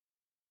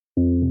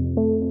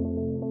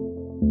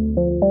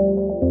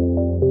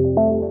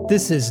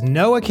This is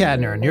Noah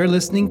Kadner, and you're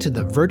listening to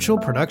the Virtual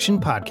Production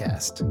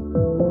Podcast.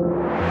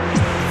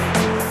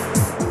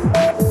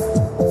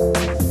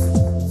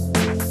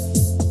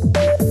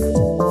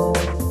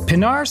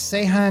 Pinar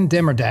Seyhan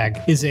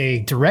Demirdag is a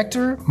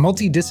director,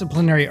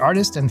 multidisciplinary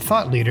artist, and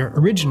thought leader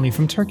originally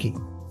from Turkey.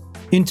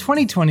 In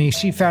 2020,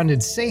 she founded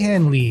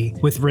Seyhan Lee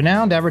with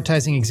renowned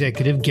advertising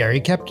executive Gary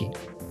Kepke.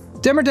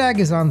 Demirdag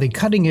is on the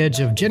cutting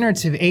edge of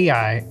generative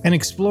AI and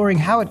exploring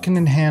how it can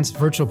enhance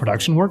virtual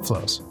production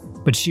workflows.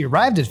 But she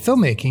arrived at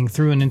filmmaking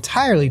through an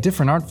entirely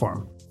different art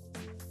form.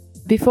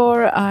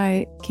 Before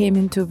I came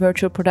into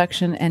virtual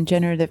production and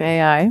generative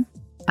AI,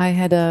 I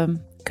had a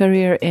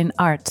career in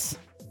arts.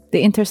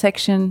 The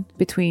intersection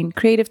between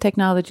creative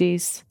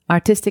technologies,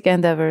 artistic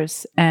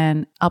endeavors,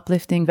 and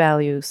uplifting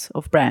values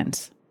of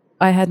brands.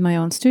 I had my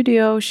own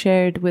studio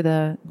shared with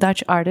a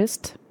Dutch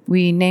artist.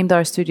 We named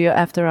our studio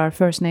after our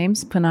first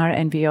names, Pinar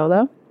and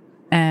Viola.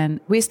 And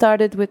we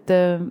started with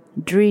the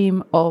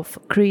dream of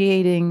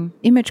creating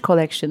image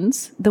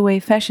collections, the way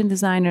fashion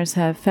designers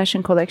have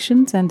fashion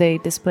collections and they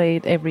display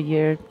it every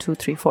year, 2,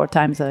 3, 4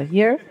 times a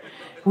year.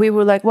 We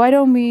were like, why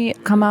don't we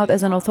come out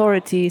as an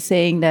authority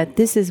saying that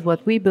this is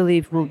what we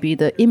believe will be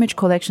the image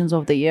collections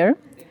of the year?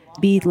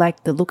 Be it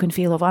like the look and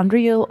feel of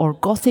Unreal or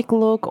Gothic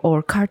look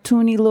or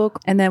cartoony look.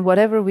 And then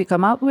whatever we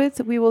come out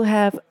with, we will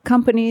have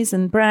companies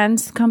and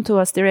brands come to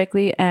us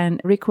directly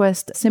and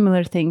request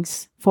similar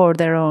things for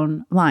their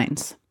own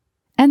lines.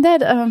 And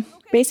that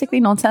basically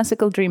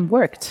nonsensical dream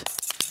worked.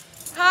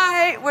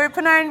 Hi, we're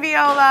Pinar and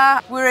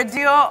Viola. We're a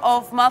duo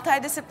of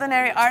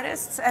multidisciplinary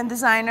artists and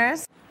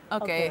designers.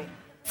 Okay.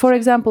 For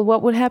example,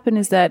 what would happen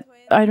is that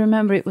I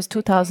remember it was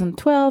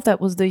 2012.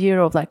 That was the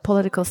year of like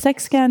political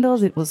sex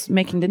scandals. It was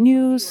making the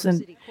news,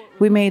 and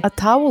we made a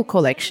towel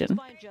collection.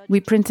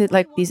 We printed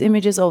like these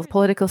images of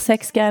political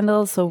sex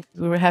scandals. So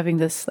we were having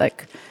this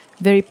like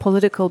very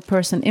political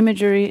person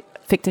imagery,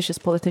 fictitious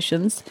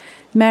politicians,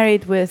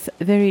 married with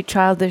very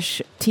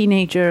childish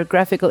teenager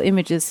graphical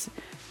images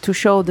to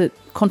show the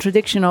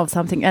contradiction of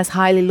something as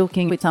highly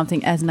looking with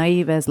something as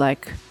naive as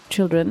like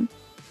children.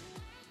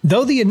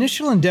 Though the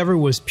initial endeavor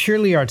was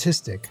purely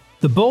artistic,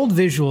 the bold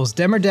visuals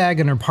Demirdag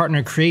and her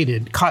partner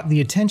created caught the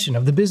attention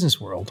of the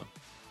business world.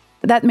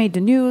 That made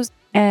the news,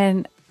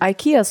 and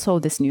IKEA saw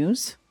this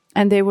news,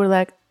 and they were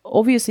like,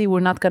 obviously we're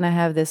not going to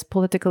have this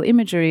political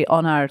imagery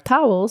on our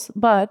towels,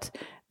 but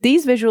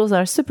these visuals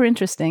are super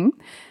interesting.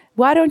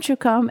 Why don't you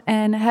come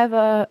and have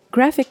a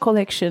graphic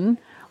collection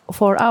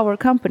for our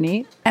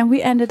company? And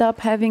we ended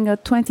up having a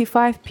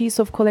 25-piece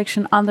of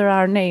collection under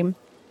our name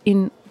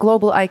in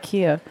global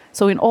IKEA,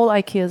 so in all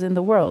IKEAs in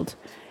the world.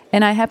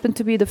 And I happen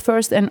to be the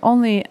first and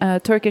only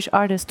Turkish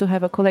artist to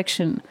have a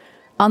collection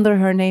under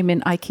her name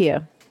in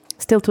IKEA,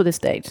 still to this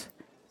date.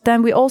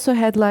 Then we also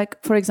had like,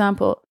 for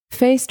example,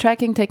 face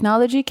tracking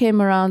technology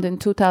came around in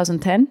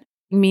 2010,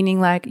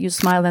 meaning like you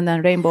smile and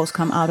then rainbows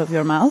come out of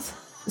your mouth.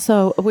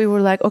 So we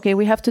were like, okay,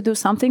 we have to do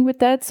something with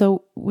that.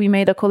 So we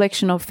made a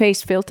collection of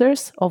face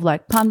filters of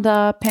like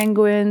panda,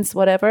 penguins,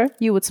 whatever.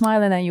 You would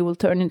smile and then you will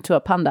turn into a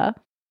panda.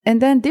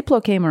 And then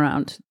Diplo came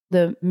around,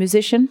 the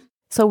musician.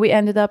 So we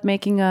ended up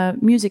making a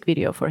music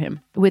video for him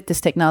with this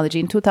technology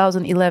in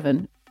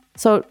 2011.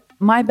 So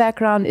my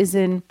background is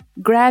in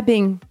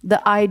grabbing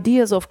the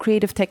ideas of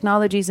creative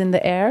technologies in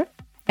the air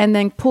and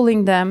then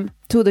pulling them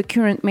to the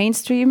current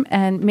mainstream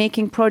and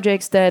making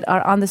projects that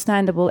are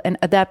understandable and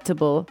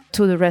adaptable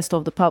to the rest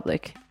of the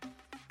public.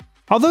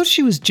 Although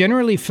she was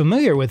generally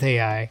familiar with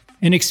AI,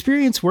 an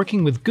experience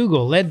working with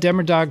Google led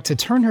Demirdag to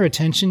turn her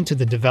attention to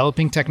the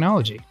developing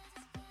technology.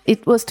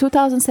 It was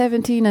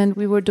 2017 and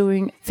we were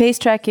doing face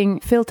tracking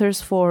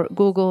filters for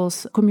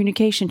Google's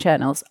communication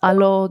channels,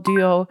 Allo,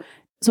 Duo.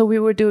 So we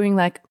were doing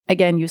like,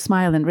 again, you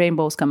smile and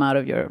rainbows come out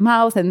of your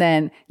mouth and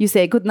then you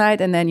say good night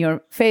and then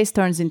your face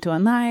turns into a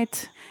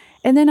night.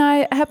 And then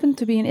I happened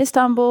to be in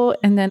Istanbul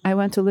and then I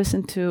went to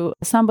listen to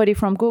somebody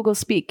from Google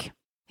speak.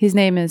 His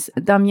name is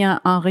Damien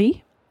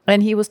Henry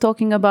and he was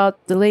talking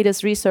about the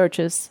latest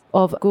researches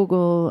of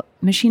Google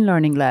Machine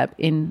Learning Lab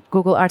in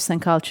Google Arts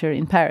and Culture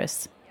in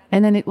Paris.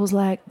 And then it was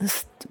like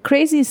this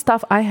crazy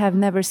stuff I have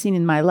never seen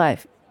in my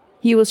life.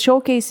 He was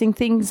showcasing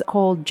things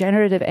called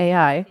Generative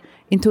AI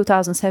in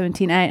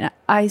 2017, and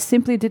I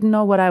simply didn't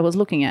know what I was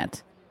looking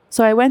at.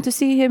 So I went to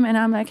see him, and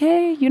I'm like,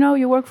 hey,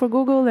 you work for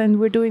Google, and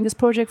we're doing this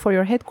project for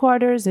your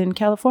headquarters in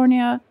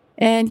California,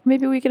 and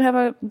maybe we can have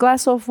a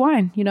glass of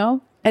wine,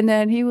 And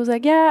then he was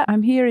like, yeah,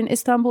 I'm here in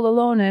Istanbul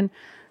alone, and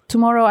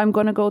tomorrow I'm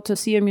going to go to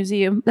see a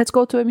museum. Let's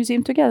go to a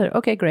museum together.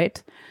 Okay,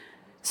 great.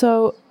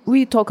 So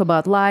we talk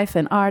about life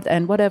and art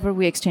and whatever.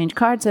 We exchange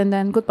cards and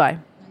then goodbye.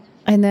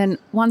 And then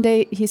one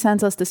day he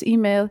sends us this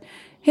email.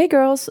 Hey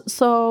girls,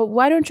 so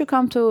why don't you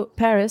come to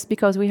Paris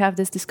because we have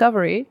this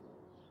discovery?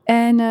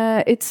 And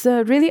it's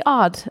really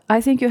odd.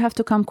 I think you have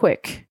to come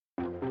quick.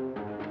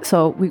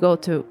 So we go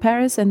to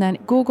Paris and then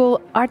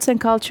Google Arts and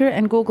Culture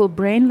and Google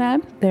Brain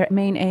Lab, their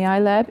main AI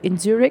lab in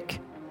Zurich.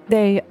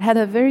 They had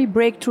a very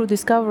breakthrough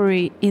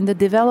discovery in the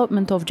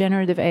development of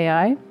generative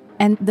AI.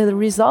 And the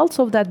results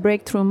of that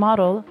breakthrough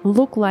model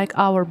look like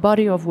our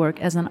body of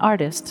work as an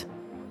artist.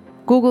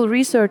 Google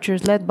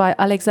researchers led by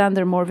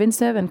Alexander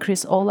Morvintsev and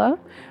Chris Olah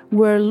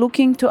were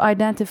looking to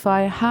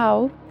identify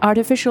how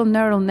artificial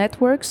neural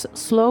networks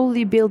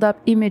slowly build up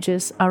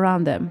images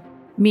around them.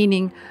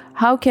 Meaning,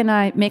 how can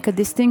I make a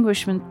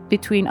distinguishment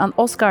between an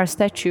Oscar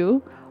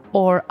statue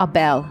or a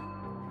bell?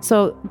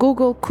 So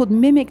Google could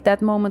mimic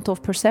that moment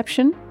of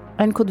perception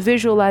and could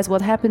visualize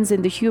what happens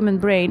in the human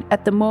brain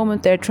at the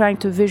moment they're trying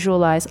to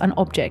visualize an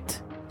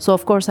object. So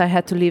of course I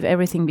had to leave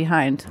everything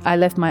behind. I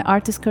left my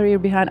artist career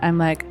behind. I'm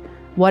like,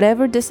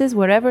 whatever this is,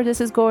 wherever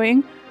this is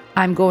going,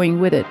 I'm going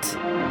with it.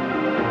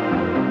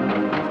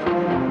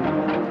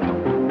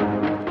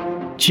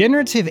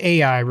 Generative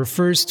AI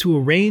refers to a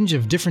range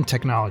of different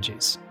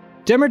technologies.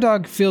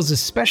 Demirdag feels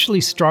especially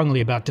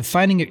strongly about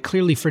defining it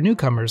clearly for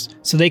newcomers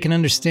so they can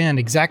understand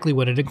exactly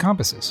what it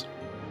encompasses.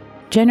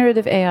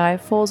 Generative AI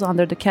falls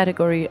under the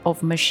category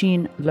of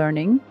machine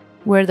learning,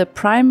 where the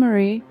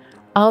primary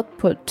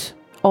output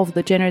of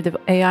the generative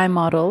AI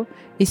model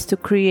is to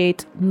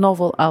create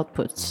novel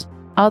outputs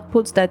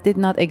that did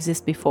not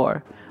exist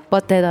before,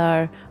 but that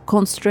are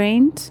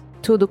constrained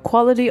to the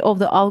quality of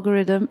the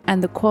algorithm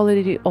and the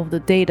quality of the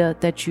data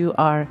that you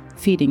are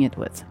feeding it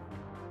with.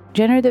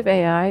 Generative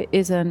AI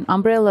is an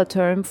umbrella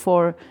term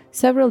for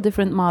several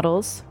different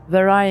models,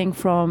 varying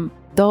from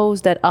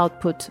those that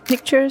output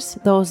pictures,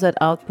 those that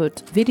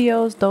output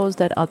videos, those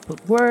that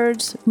output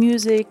words,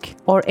 music,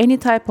 or any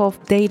type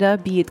of data,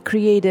 be it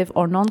creative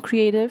or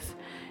non-creative,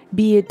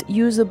 be it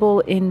usable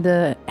in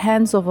the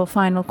hands of a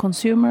final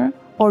consumer,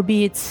 or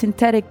be it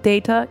synthetic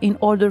data in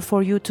order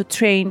for you to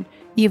train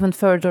even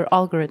further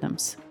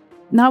algorithms.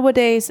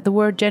 Nowadays, the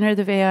word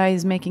generative AI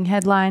is making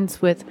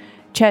headlines with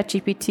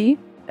ChatGPT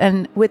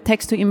and with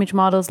text-to-image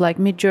models like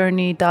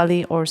Midjourney,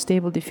 DALL-E, or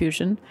Stable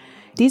Diffusion.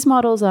 These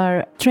models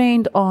are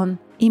trained on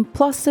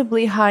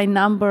impossibly high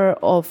number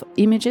of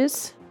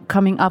images,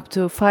 coming up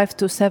to 5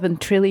 to 7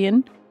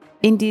 trillion.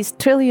 In these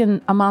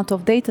trillion amount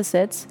of data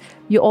sets,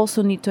 you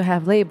also need to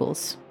have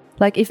labels.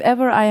 Like if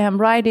ever I am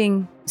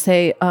writing,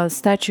 say, a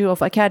statue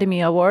of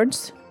Academy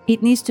Awards,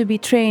 it needs to be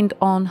trained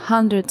on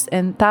hundreds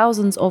and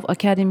thousands of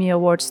Academy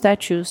Award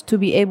statues to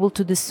be able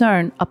to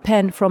discern a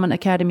pen from an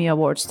Academy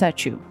Award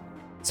statue.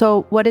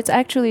 So what it's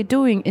actually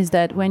doing is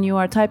that when you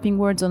are typing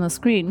words on a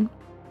screen,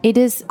 it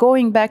is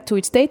going back to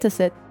its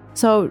dataset.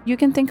 So you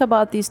can think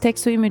about these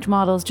text-to-image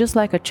models just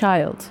like a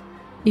child.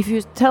 If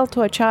you tell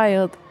to a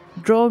child,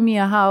 draw me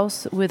a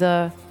house with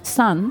a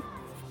sun,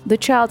 the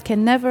child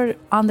can never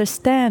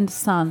understand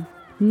sun,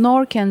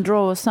 nor can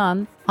draw a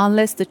sun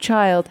unless the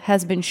child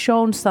has been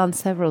shown sun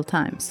several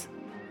times.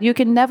 You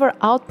can never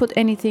output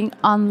anything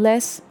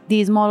unless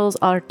these models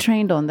are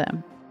trained on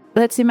them.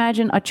 Let's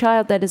imagine a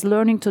child that is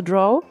learning to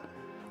draw,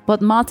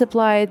 but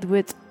multiplied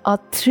with 1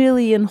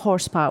 trillion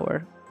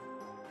horsepower.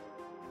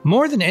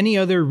 More than any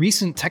other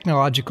recent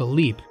technological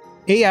leap,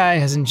 AI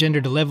has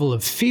engendered a level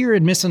of fear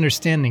and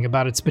misunderstanding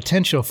about its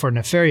potential for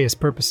nefarious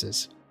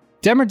purposes.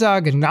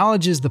 Demirdag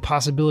acknowledges the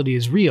possibility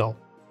is real,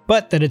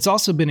 but that it's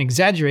also been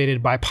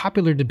exaggerated by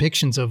popular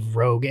depictions of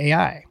rogue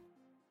AI.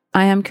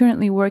 I am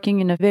currently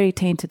working in a very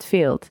tainted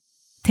field,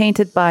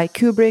 tainted by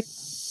Kubrick.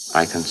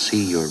 I can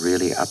see you're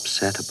really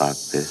upset about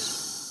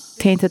this.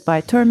 Tainted by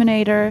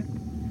Terminator.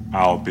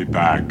 I'll be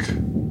back.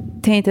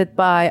 Tainted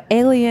by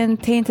Alien,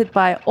 tainted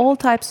by all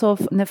types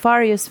of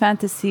nefarious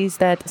fantasies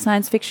that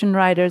science fiction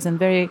writers and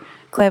very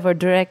clever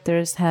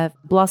directors have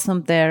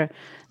blossomed their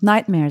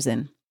nightmares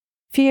in.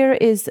 Fear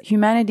is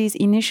humanity's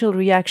initial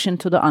reaction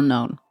to the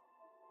unknown.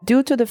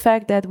 Due to the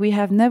fact that we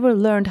have never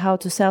learned how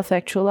to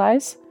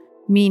self-actualize,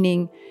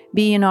 meaning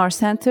be in our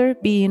center,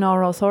 be in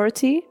our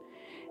authority,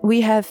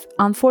 we have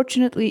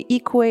unfortunately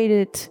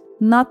equated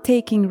not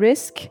taking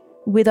risk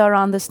with our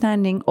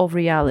understanding of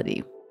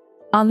reality.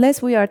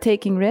 Unless we are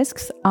taking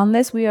risks,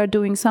 unless we are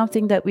doing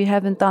something that we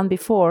haven't done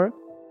before,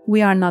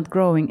 we are not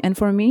growing. And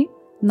for me,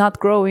 not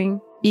growing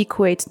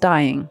equates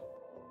dying.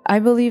 I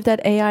believe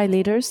that AI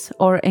leaders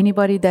or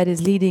anybody that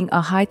is leading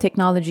a high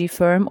technology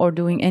firm or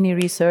doing any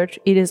research,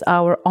 it is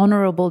our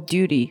honorable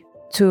duty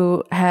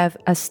to have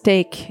a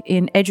stake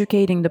in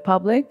educating the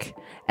public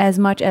as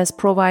much as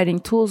providing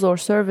tools or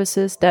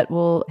services that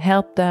will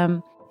help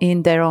them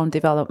in their own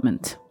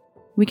development.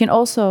 We can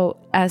also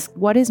ask,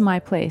 what is my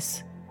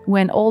place?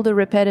 When all the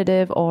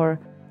repetitive or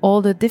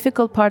all the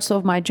difficult parts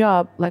of my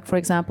job, like for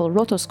example,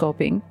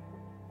 rotoscoping,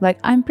 like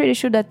I'm pretty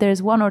sure that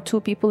there's 1 or 2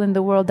 people in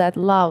the world that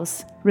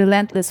loves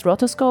relentless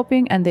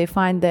rotoscoping and they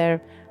find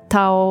their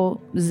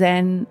Tao,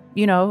 Zen,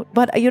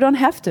 but you don't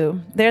have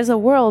to. There's a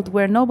world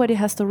where nobody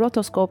has to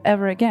rotoscope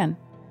ever again.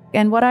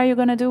 And what are you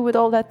going to do with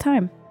all that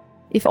time?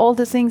 If all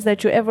the things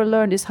that you ever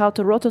learned is how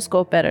to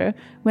rotoscope better,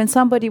 when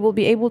somebody will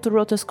be able to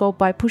rotoscope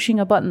by pushing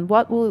a button,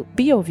 what will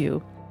be of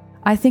you?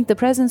 I think the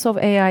presence of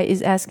AI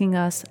is asking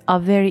us a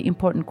very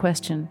important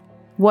question.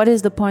 What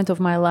is the point of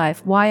my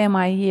life? Why am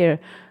I here?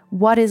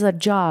 What is a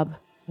job?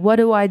 What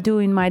do I do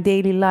in my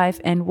daily life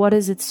and what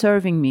is it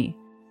serving me?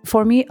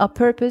 For me, a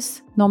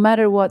purpose, no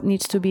matter what,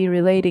 needs to be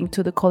relating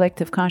to the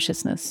collective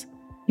consciousness.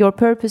 Your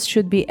purpose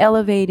should be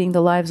elevating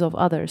the lives of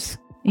others,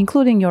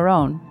 including your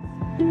own.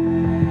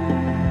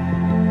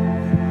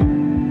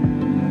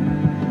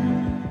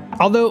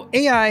 Although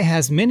AI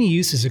has many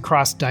uses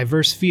across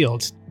diverse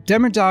fields,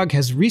 Demirdag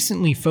has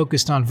recently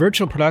focused on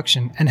virtual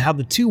production and how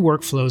the two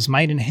workflows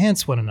might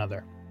enhance one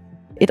another.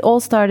 It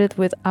all started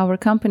with our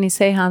company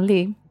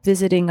Seyhan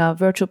visiting a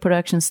virtual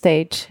production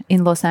stage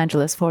in Los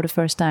Angeles for the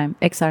first time,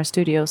 XR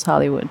Studios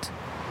Hollywood.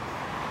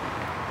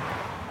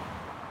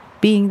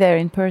 Being there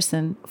in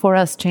person for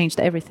us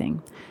changed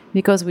everything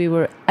because we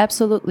were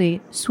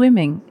absolutely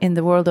swimming in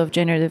the world of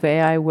generative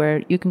AI,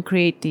 where you can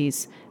create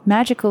these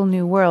magical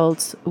new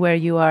worlds where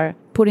you are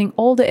putting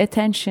all the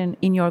attention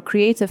in your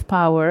creative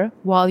power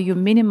while you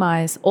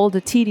minimize all the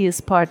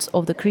tedious parts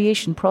of the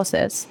creation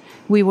process.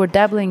 We were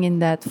dabbling in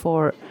that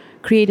for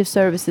creative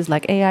services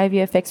like AI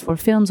VFX for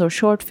films or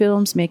short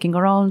films, making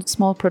our own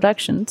small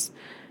productions.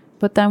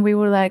 But then we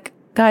were like,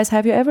 guys,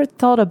 have you ever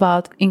thought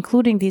about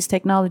including these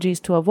technologies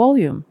to a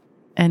volume?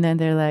 And then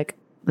they're like,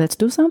 let's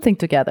do something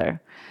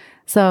together.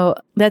 So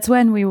that's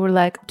when we were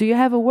like, do you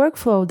have a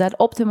workflow that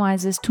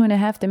optimizes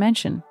 2.5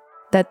 dimension,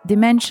 that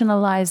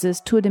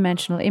dimensionalizes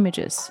 2-dimensional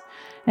images?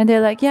 And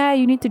they're like, yeah,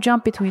 you need to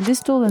jump between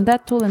this tool and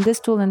that tool and this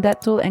tool and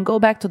that tool and go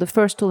back to the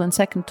first tool and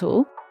second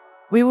tool.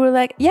 We were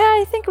like, yeah,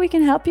 I think we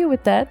can help you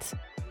with that.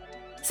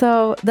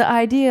 So the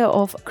idea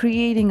of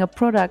creating a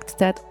product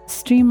that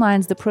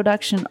streamlines the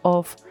production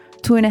of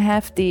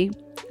 2.5D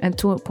and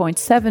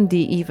 2.7D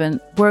even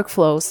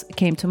workflows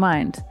came to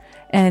mind.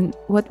 And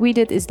what we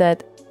did is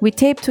that we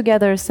taped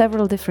together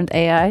several different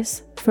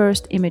AIs.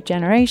 First, image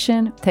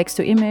generation, text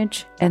to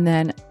image, and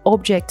then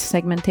object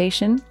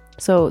segmentation.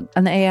 So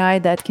an AI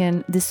that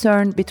can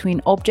discern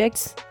between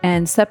objects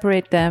and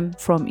separate them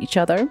from each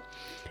other.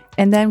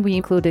 And then we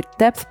included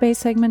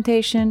depth-based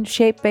segmentation,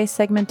 shape-based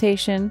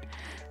segmentation.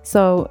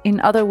 So in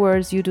other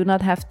words, you do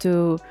not have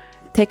to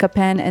take a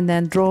pen and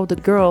then draw the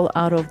girl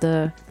out of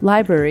the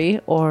library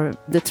or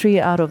the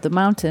tree out of the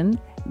mountain.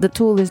 The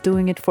tool is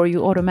doing it for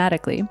you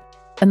automatically.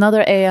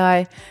 Another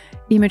AI,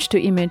 image to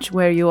image,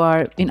 where you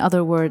are, in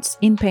other words,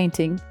 in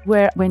painting,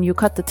 where when you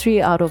cut the tree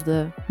out of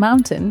the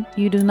mountain,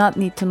 you do not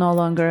need to no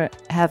longer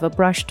have a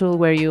brush tool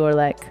where you are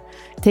like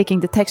taking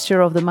the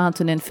texture of the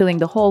mountain and filling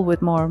the hole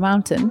with more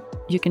mountain.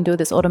 You can do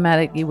this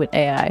automatically with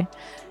AI.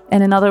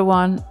 And another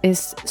one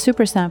is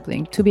super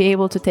sampling, to be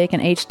able to take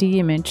an HD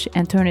image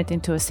and turn it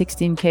into a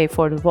 16K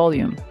for the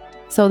volume.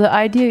 So the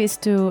idea is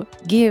to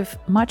give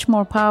much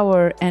more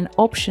power and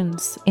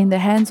options in the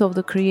hands of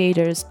the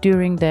creators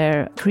during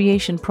their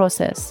creation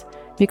process,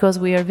 because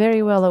we are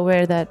very well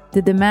aware that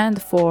the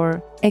demand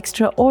for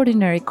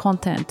extraordinary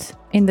content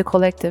in the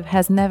collective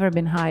has never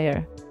been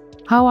higher.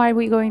 How are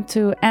we going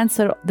to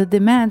answer the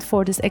demand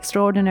for this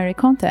extraordinary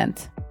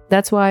content?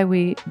 That's why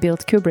we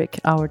built Kubrick,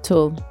 our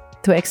tool,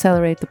 to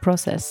accelerate the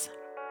process.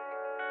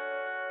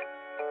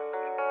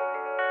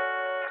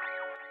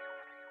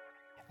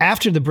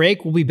 After the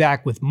break, we'll be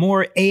back with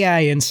more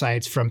AI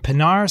insights from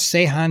Pinar,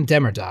 Seyhan,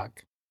 Demirdag.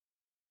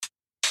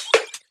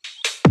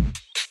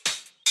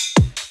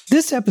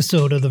 This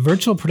episode of the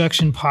Virtual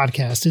Production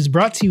Podcast is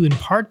brought to you in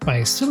part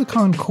by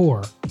Silicon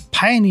Core,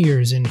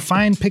 pioneers in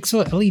fine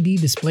pixel LED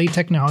display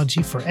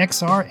technology for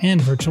XR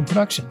and virtual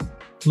production.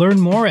 Learn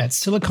more at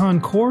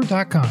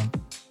siliconcore.com.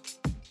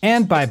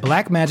 And by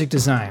Blackmagic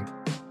Design,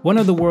 one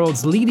of the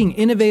world's leading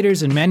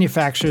innovators and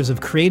manufacturers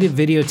of creative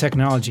video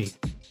technology,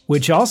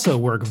 which also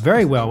work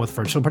very well with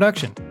virtual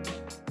production.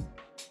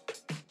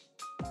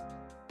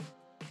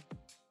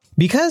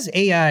 Because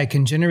AI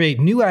can generate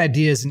new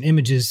ideas and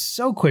images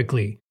so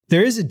quickly,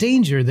 there is a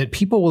danger that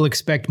people will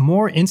expect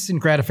more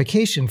instant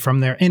gratification from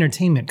their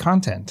entertainment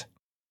content.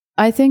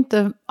 I think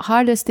the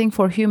hardest thing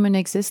for human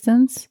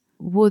existence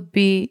would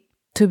be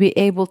to be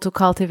able to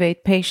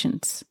cultivate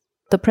patience.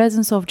 The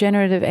presence of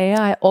generative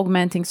AI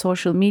augmenting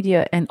social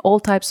media and all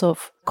types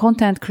of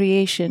content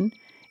creation,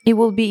 it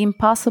will be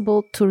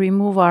impossible to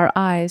remove our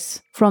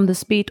eyes from the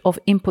speed of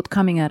input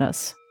coming at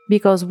us,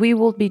 because we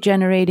will be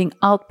generating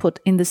output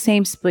in the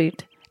same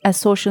speed as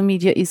social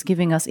media is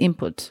giving us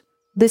input.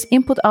 This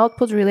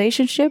input-output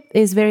relationship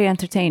is very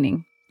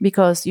entertaining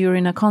because you're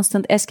in a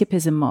constant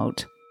escapism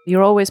mode.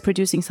 You're always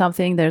producing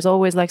something, there's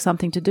always like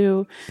something to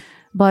do.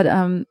 But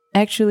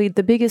actually,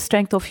 the biggest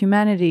strength of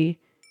humanity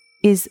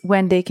is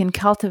when they can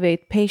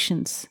cultivate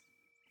patience,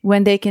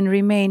 when they can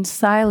remain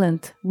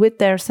silent with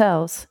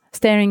themselves,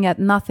 staring at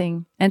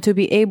nothing, and to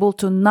be able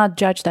to not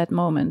judge that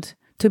moment,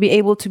 to be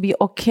able to be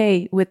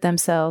okay with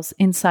themselves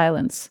in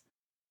silence.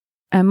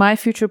 And my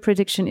future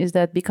prediction is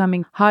that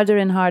becoming harder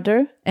and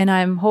harder, and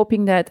I'm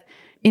hoping that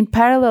in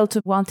parallel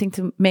to wanting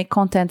to make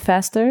content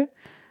faster,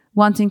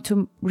 wanting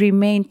to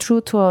remain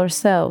true to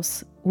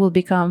ourselves will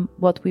become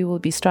what we will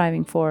be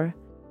striving for.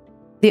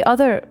 The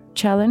other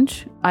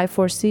challenge I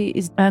foresee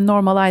is a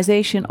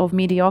normalization of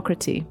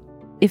mediocrity.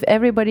 If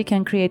everybody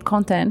can create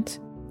content,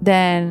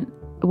 then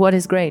what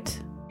is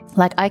great?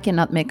 Like, I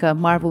cannot make a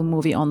Marvel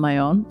movie on my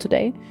own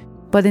today,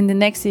 but in the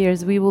next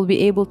years, we will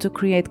be able to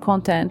create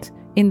content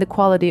in the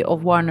quality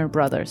of Warner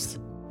Brothers.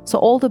 So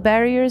all the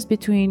barriers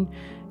between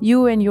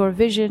you and your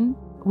vision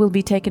will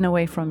be taken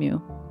away from you,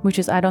 which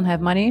is, I don't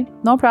have money,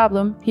 no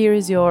problem. Here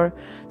is your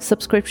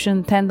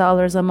subscription,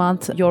 $10 a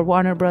month, your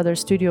Warner Brothers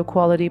studio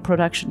quality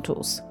production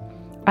tools.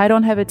 I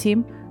don't have a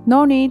team.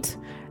 No need.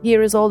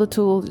 Here is all the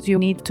tools you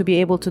need to be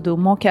able to do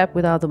mocap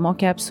without the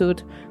mocap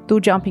suit, do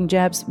jumping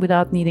jabs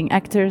without needing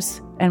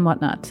actors, and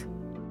whatnot.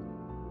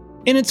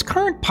 In its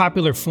current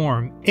popular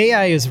form,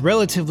 AI is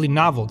relatively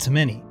novel to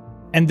many,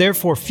 and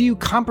therefore few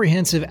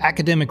comprehensive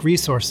academic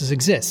resources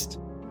exist.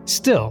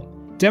 Still,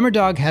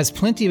 Demirdag has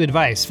plenty of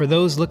advice for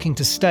those looking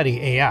to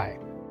study AI.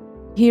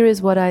 Here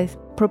is what I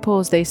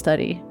propose they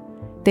study.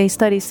 They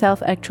study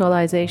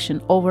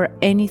self-actualization over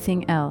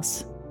anything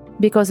else.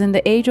 Because in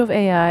the age of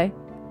AI,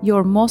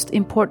 your most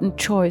important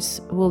choice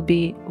will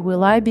be,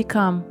 will I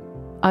become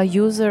a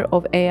user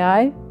of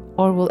AI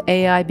or will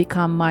AI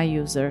become my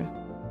user?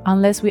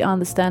 Unless we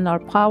understand our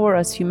power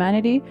as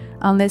humanity,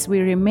 unless we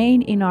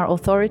remain in our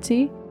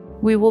authority,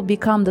 we will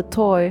become the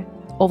toy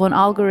of an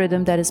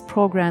algorithm that is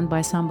programmed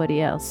by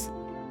somebody else.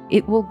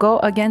 It will go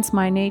against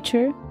my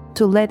nature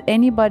to let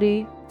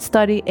anybody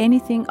study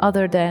anything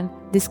other than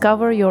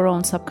discover your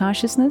own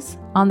subconsciousness,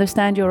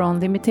 understand your own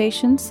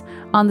limitations,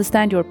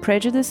 understand your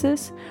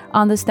prejudices,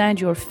 understand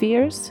your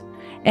fears,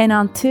 and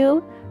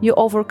until you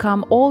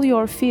overcome all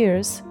your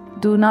fears,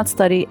 do not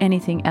study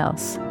anything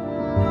else.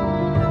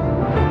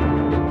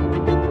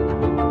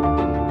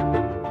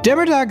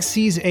 Demirdag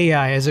sees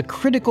AI as a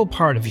critical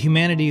part of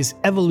humanity's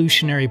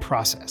evolutionary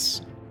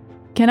process.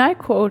 Can I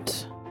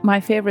quote my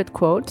favorite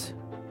quote?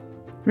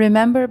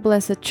 Remember,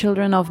 blessed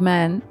children of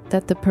man,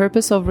 that the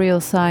purpose of real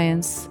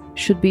science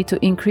should be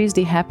to increase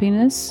the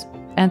happiness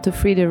and to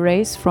free the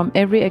race from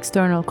every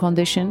external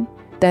condition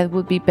that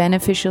would be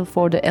beneficial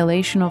for the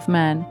elation of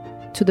man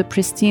to the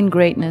pristine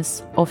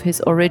greatness of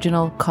his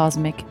original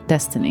cosmic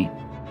destiny.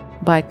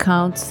 By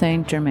Count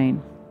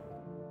Saint-Germain.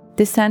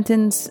 This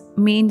sentence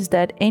means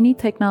that any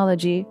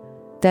technology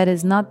that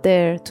is not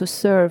there to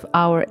serve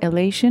our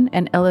elation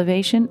and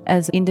elevation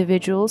as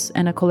individuals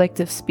and a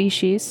collective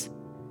species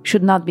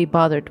should not be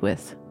bothered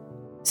with.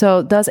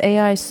 So, does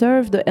AI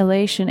serve the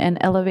elation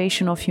and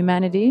elevation of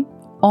humanity?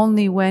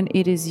 Only when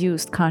it is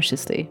used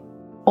consciously.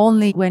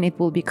 Only when it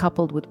will be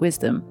coupled with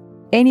wisdom.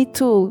 Any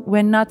tool,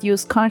 when not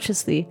used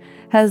consciously,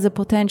 has the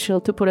potential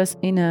to put us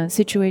in a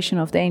situation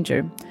of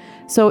danger.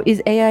 So,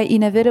 is AI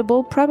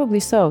inevitable?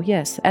 Probably so,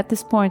 yes. At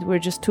this point, we're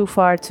just too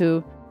far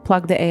to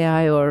plug the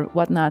AI or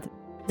whatnot.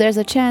 There's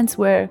a chance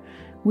where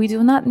we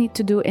do not need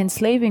to do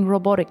enslaving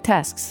robotic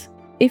tasks.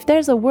 If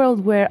there's a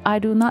world where I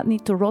do not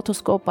need to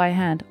rotoscope by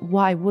hand,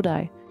 why would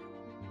I?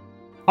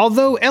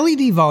 Although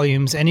LED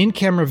volumes and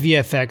in-camera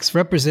VFX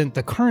represent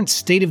the current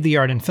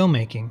state-of-the-art in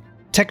filmmaking,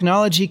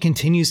 technology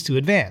continues to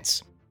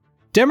advance.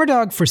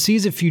 Demirdag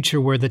foresees a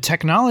future where the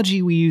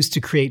technology we use to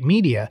create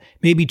media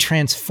may be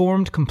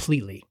transformed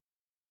completely.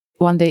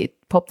 One day it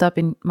popped up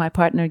in my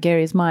partner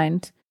Gary's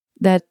mind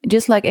that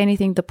just like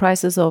anything, the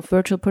prices of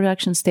virtual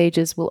production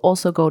stages will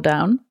also go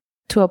down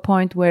to a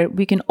point where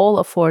we can all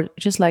afford,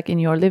 just like in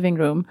your living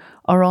room,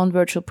 our own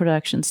virtual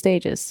production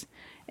stages.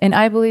 And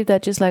I believe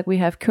that just like we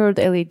have curved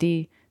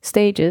LED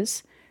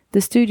stages,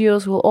 the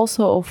studios will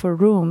also offer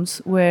rooms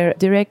where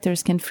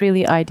directors can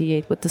freely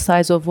ideate with the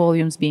size of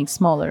volumes being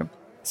smaller.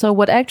 So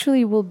what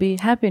actually will be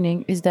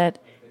happening is that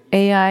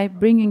AI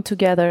bringing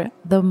together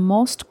the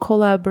most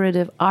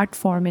collaborative art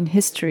form in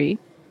history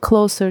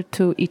closer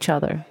to each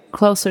other,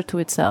 closer to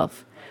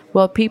itself.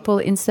 Well, people,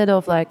 instead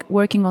of like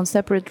working on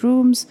separate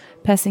rooms,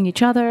 passing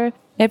each other,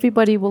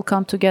 everybody will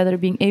come together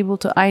being able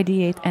to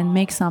ideate and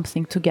make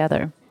something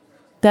together.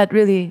 That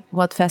really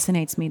what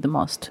fascinates me the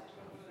most.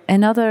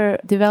 Another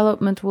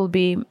development will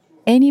be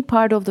any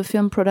part of the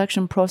film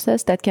production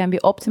process that can be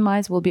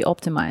optimized will be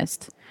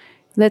optimized.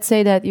 Let's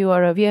say that you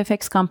are a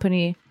VFX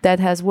company that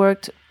has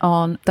worked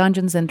on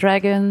Dungeons and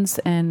Dragons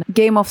and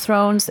Game of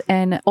Thrones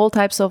and all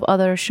types of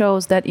other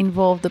shows that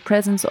involve the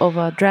presence of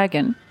a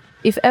dragon.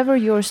 If ever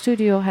your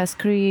studio has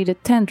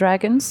created 10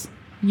 dragons,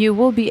 you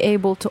will be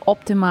able to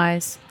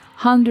optimize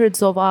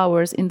hundreds of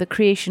hours in the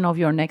creation of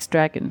your next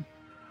dragon.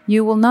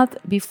 You will not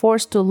be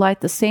forced to light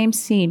the same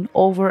scene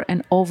over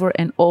and over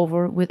and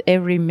over with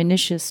every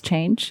minutious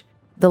change.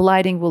 The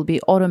lighting will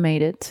be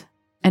automated.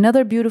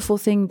 Another beautiful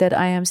thing that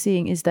I am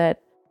seeing is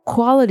that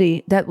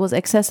quality that was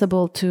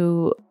accessible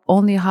to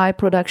only high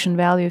production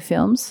value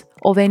films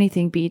of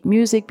anything, be it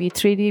music, be it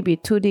 3D, be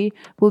it 2D,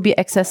 will be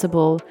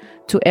accessible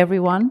to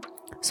everyone.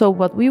 So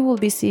what we will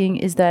be seeing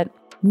is that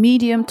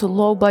medium to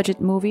low budget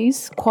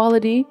movies,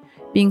 quality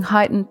being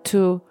heightened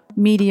to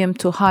medium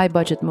to high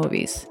budget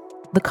movies.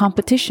 The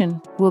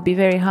competition will be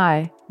very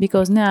high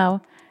because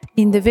now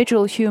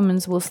individual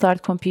humans will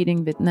start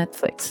competing with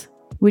Netflix,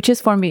 which is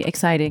for me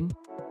exciting.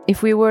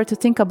 If we were to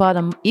think about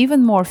an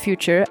even more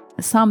future,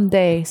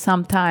 someday,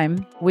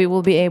 sometime, we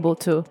will be able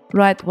to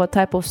write what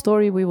type of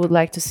story we would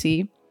like to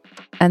see,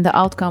 and the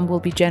outcome will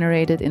be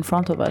generated in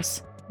front of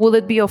us. Will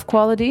it be of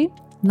quality?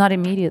 Not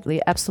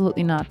immediately,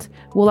 absolutely not.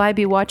 Will I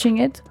be watching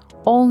it?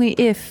 Only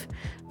if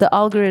the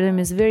algorithm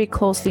is very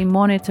closely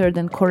monitored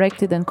and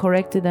corrected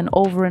and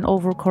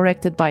over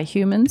corrected by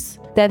humans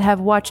that have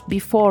watched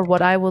before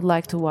what I would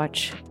like to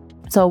watch.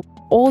 So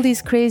all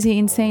these crazy,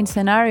 insane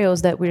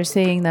scenarios that we're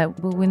saying that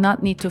we will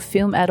not need to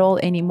film at all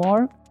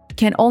anymore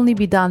can only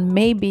be done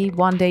maybe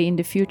one day in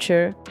the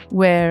future,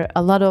 where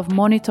a lot of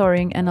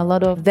monitoring and a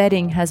lot of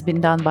vetting has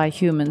been done by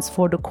humans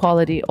for the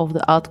quality of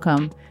the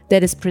outcome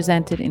that is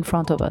presented in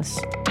front of us.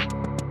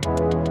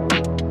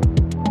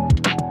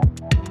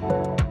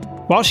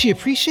 While she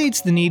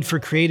appreciates the need for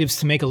creatives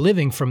to make a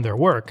living from their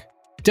work,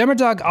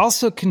 Demirdag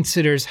also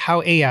considers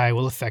how AI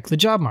will affect the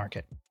job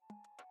market.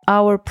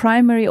 Our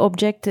primary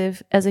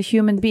objective as a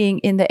human being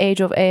in the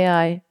age of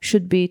AI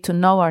should be to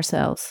know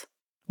ourselves.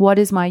 What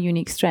is my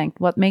unique strength?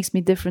 What makes me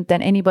different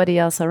than anybody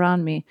else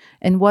around me?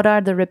 And what are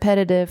the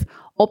repetitive,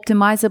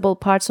 optimizable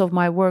parts of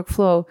my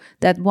workflow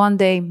that one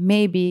day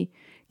maybe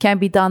can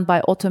be done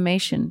by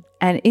automation?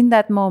 And in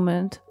that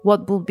moment,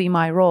 what will be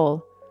my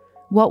role?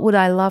 What would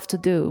I love to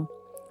do?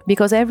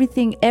 Because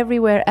everything,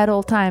 everywhere, at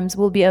all times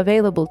will be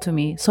available to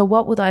me. So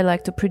what would I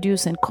like to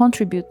produce and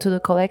contribute to the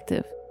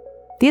collective?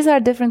 These are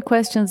different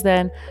questions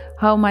than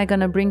how am I going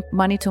to bring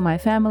money to my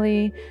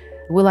family?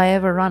 Will I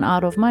ever run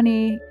out of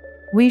money?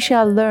 We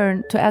shall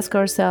learn to ask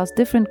ourselves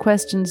different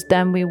questions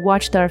than we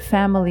watched our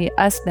family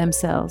ask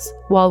themselves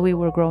while we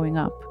were growing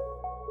up.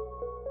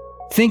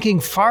 Thinking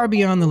far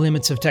beyond the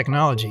limits of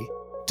technology,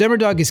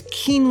 Demirdag is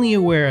keenly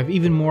aware of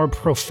even more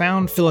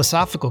profound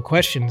philosophical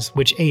questions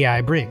which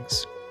AI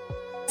brings.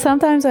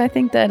 Sometimes I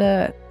think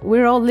that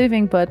we're all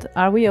living, but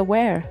are we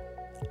aware?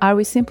 Are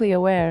we simply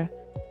aware?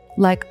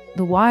 Like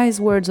the wise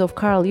words of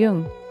Carl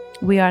Jung,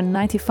 we are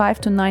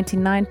 95 to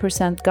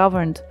 99%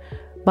 governed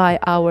by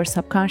our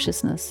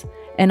subconsciousness.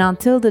 And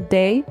until the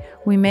day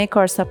we make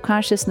our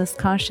subconsciousness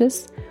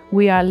conscious,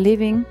 we are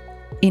living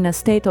in a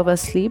state of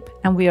asleep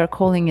and we are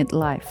calling it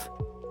life.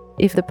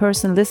 If the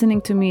person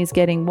listening to me is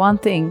getting one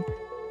thing,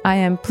 I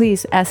am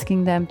please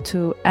asking them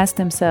to ask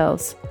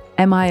themselves,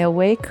 am I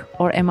awake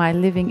or am I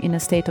living in a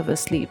state of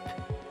asleep?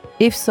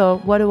 If so,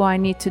 what do I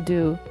need to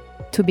do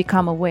to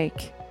become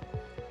awake?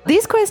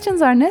 These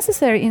questions are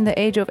necessary in the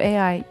age of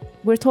AI.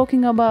 We're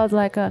talking about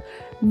like a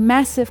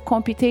massive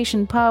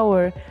computation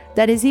power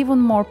that is even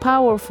more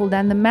powerful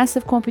than the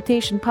massive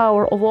computation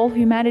power of all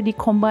humanity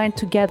combined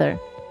together.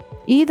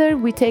 Either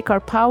we take our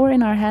power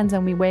in our hands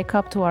and we wake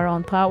up to our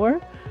own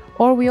power,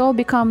 or we all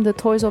become the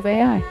toys of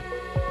AI.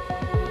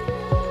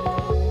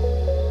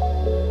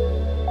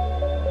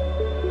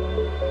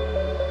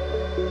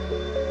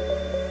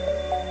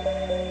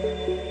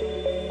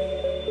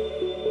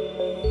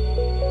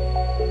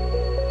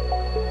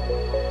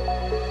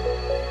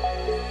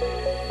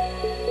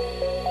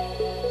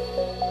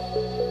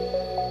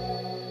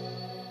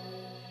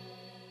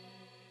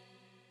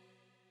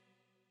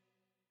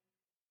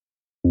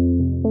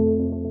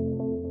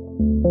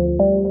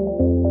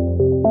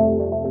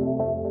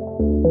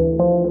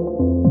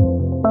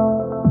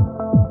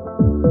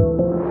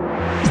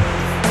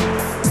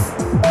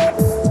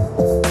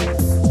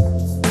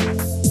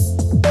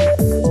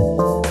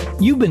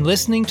 You've been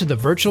listening to the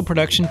Virtual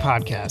Production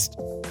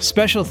Podcast.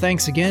 Special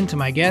thanks again to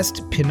my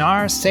guest,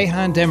 Pinar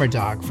Seyhan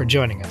Demirdag, for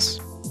joining us.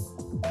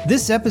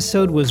 This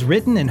episode was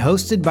written and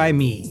hosted by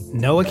me,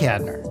 Noah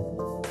Kadner.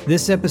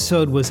 This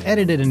episode was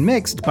edited and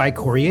mixed by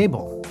Corey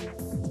Abel.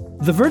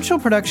 The Virtual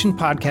Production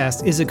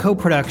Podcast is a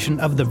co-production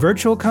of The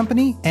Virtual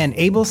Company and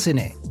Able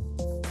Cine.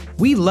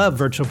 We love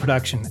virtual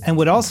production and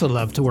would also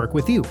love to work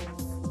with you.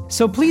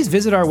 So please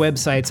visit our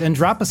websites and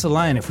drop us a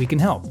line if we can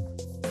help.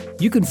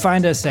 You can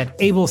find us at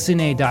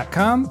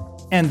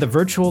ablecine.com and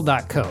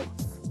thevirtual.co.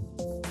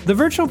 The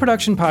Virtual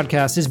Production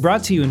Podcast is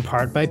brought to you in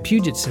part by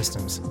Puget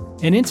Systems,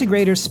 an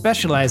integrator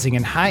specializing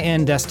in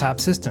high-end desktop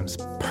systems,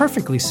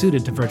 perfectly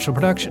suited to virtual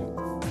production.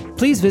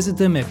 Please visit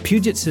them at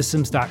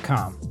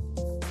pugetsystems.com.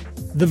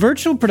 The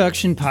Virtual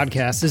Production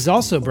Podcast is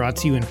also brought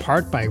to you in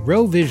part by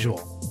Row Visual,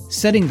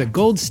 setting the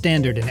gold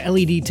standard in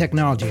LED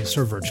technologies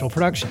for virtual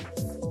production.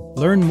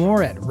 Learn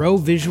more at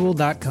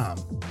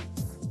rowvisual.com.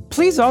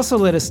 Please also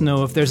let us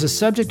know if there's a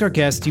subject or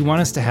guest you want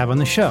us to have on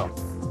the show.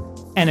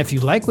 And if you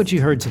like what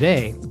you heard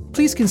today,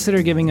 please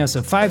consider giving us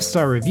a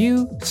 5-star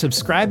review,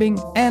 subscribing,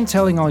 and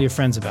telling all your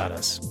friends about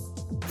us.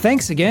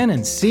 Thanks again,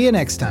 and see you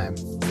next time.